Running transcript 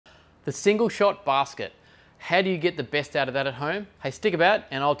The single shot basket. How do you get the best out of that at home? Hey, stick about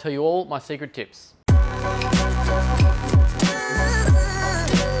and I'll tell you all my secret tips.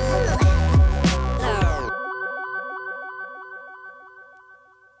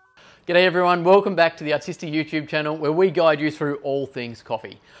 G'day everyone, welcome back to the Artistic YouTube channel where we guide you through all things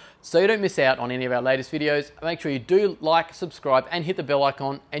coffee. So you don't miss out on any of our latest videos, make sure you do like, subscribe and hit the bell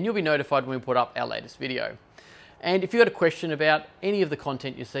icon and you'll be notified when we put up our latest video. And if you've got a question about any of the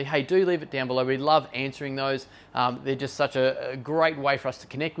content you see, hey, do leave it down below. We love answering those. They're just such a great way for us to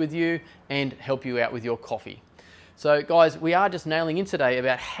connect with you and help you out with your coffee. So guys, we are just nailing in today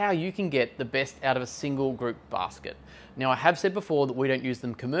about how you can get the best out of a single group basket. Now I have said before that we don't use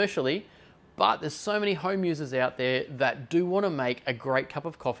them commercially, but there's so many home users out there that do want to make a great cup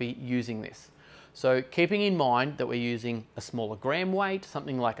of coffee using this. So keeping in mind that we're using a smaller gram weight,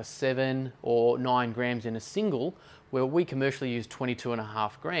 something like a 7 or 9 grams in a single, where we commercially use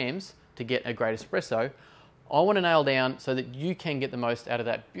 22.5 grams to get a great espresso, I want to nail down so that you can get the most out of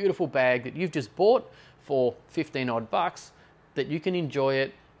that beautiful bag that you've just bought for 15 odd bucks, that you can enjoy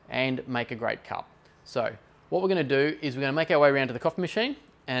it and make a great cup. So what we're going to do is we're going to make our way around to the coffee machine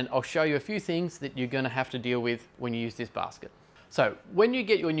and I'll show you a few things that you're going to have to deal with when you use this basket. So when you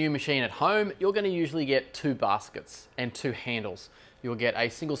get your new machine at home, you're going to usually get 2 baskets and 2 handles. You'll get a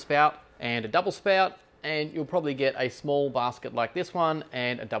single spout and a double spout, and you'll probably get a small basket like this one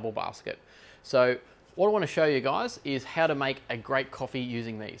and a double basket. So what I want to show you guys is how to make a great coffee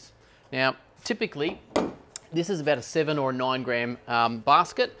using these. Now, typically, this is about a 7 or a 9 gram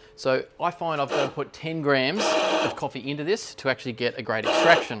basket. So I find I've got to put 10 grams of coffee into this to actually get a great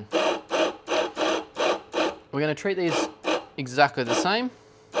extraction. We're going to treat these exactly the same.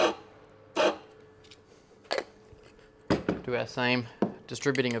 Do our same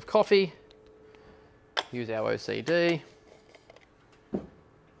distributing of coffee. Use our OCD.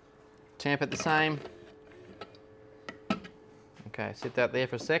 Tamp it the same. Okay, sit that there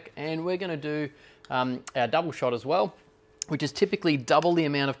for a sec. And we're going to do our double shot as well, which is typically double the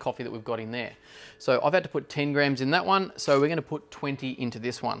amount of coffee that we've got in there. So I've had to put 10 grams in that one, so we're going to put 20 into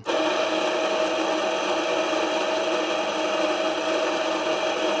this one.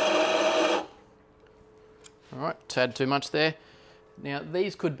 All right, tad too much there. Now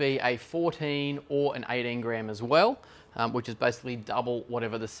these could be a 14 or an 18 gram as well, which is basically double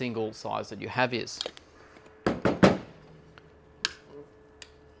whatever the single size that you have is.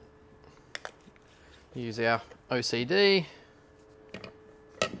 Use our OCD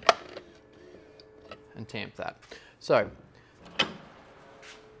and tamp that. So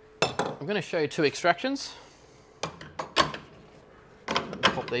I'm going to show you 2 extractions.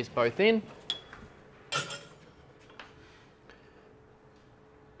 Pop these both in.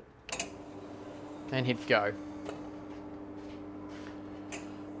 And hit go.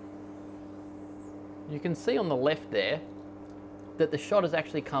 You can see on the left there that the shot has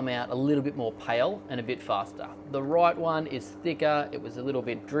actually come out a little bit more pale and a bit faster. The right one is thicker, it was a little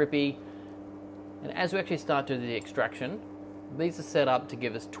bit drippy. And as we actually start to do the extraction, these are set up to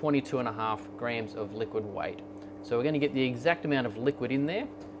give us 22.5 grams of liquid weight. So we're going to get the exact amount of liquid in there.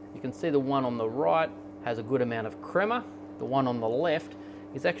 You can see the one on the right has a good amount of crema. The one on the left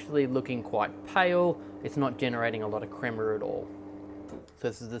is actually looking quite pale. It's not generating a lot of crema at all. So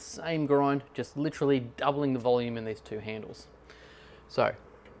this is the same grind, just literally doubling the volume in these 2 handles. So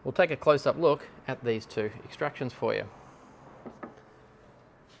we'll take a close-up look at these 2 extractions for you.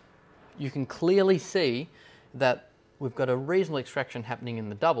 You can clearly see that we've got a reasonable extraction happening in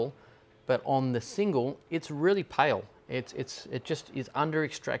the double, but on the single, it's really pale. It just is under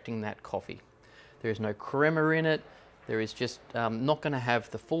extracting that coffee. There is no crema in it. There is just not going to have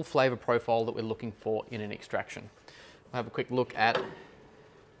the full flavour profile that we're looking for in an extraction. I'll have a quick look at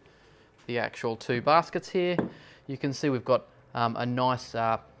the actual 2 baskets here. You can see we've got a nice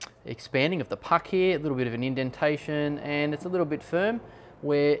expanding of the puck here, a little bit of an indentation, and it's a little bit firm,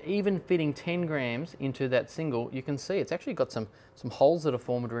 where even fitting 10 grams into that single, you can see it's actually got some holes that are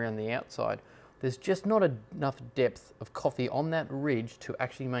formed around the outside. There's just not enough depth of coffee on that ridge to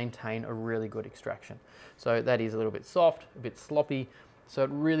actually maintain a really good extraction. So that is a little bit soft, a bit sloppy, so it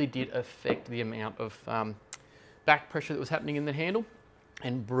really did affect the amount of back pressure that was happening in the handle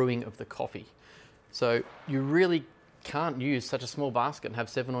and brewing of the coffee. So you really can't use such a small basket and have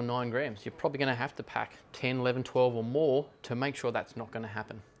 7 or 9 grams. You're probably going to have to pack 10, 11, 12 or more to make sure that's not going to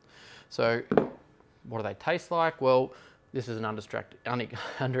happen. So what do they taste like? Well, this is an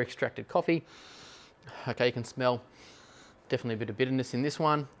under-extracted coffee. Okay, you can smell definitely a bit of bitterness in this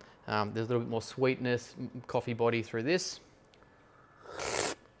one. There's a little bit more sweetness, coffee body through this.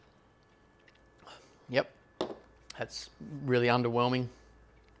 Yep, that's really underwhelming.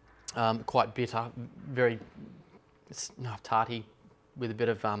 quite bitter, very tarty, with a bit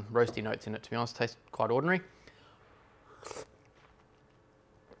of roasty notes in it. To be honest, tastes quite ordinary.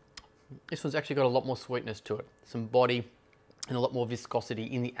 This one's actually got a lot more sweetness to it, some body, and a lot more viscosity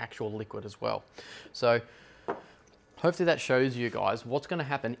in the actual liquid as well. So hopefully that shows you guys what's going to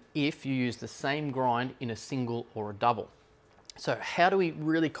happen if you use the same grind in a single or a double. So how do we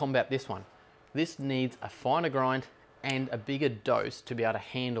really combat this one? This needs a finer grind and a bigger dose to be able to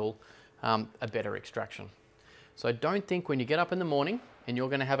handle a better extraction. So I don't think when you get up in the morning and you're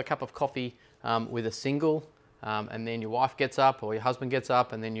going to have a cup of coffee with a single, and then your wife gets up or your husband gets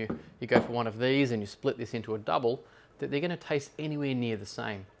up and then you go for one of these and you split this into a double, that they're going to taste anywhere near the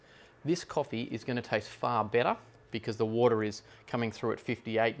same. This coffee is going to taste far better because the water is coming through at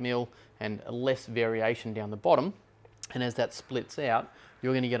 58 mil and less variation down the bottom. And as that splits out,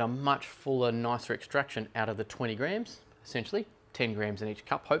 you're going to get a much fuller, nicer extraction out of the 20 grams, essentially 10 grams in each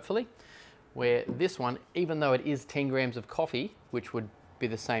cup, hopefully. Where this one, even though it is 10 grams of coffee, which would be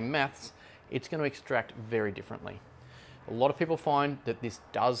the same maths, it's going to extract very differently. A lot of people find that this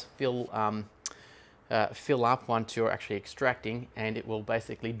does fill up once you're actually extracting, and it will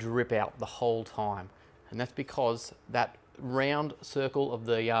basically drip out the whole time. And that's because that round circle of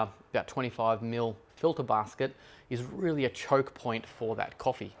the about 25 mil filter basket is really a choke point for that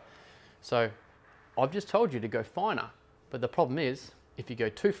coffee. So I've just told you to go finer, but the problem is if you go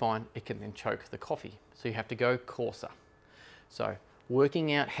too fine, it can then choke the coffee. So you have to go coarser. So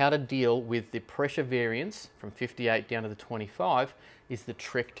working out how to deal with the pressure variance from 58 down to the 25 is the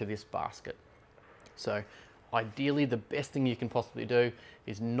trick to this basket. So ideally, the best thing you can possibly do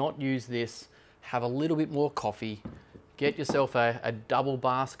is not use this, have a little bit more coffee, get yourself a double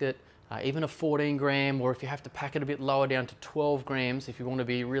basket, even a 14 gram, or if you have to pack it a bit lower down to 12 grams, if you want to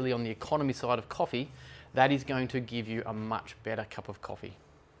be really on the economy side of coffee, that is going to give you a much better cup of coffee.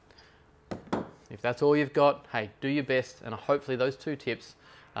 If that's all you've got, hey, do your best, and hopefully those two tips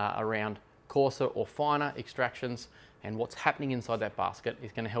around coarser or finer extractions and what's happening inside that basket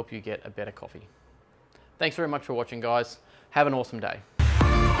is going to help you get a better coffee. Thanks very much for watching, guys. Have an awesome day.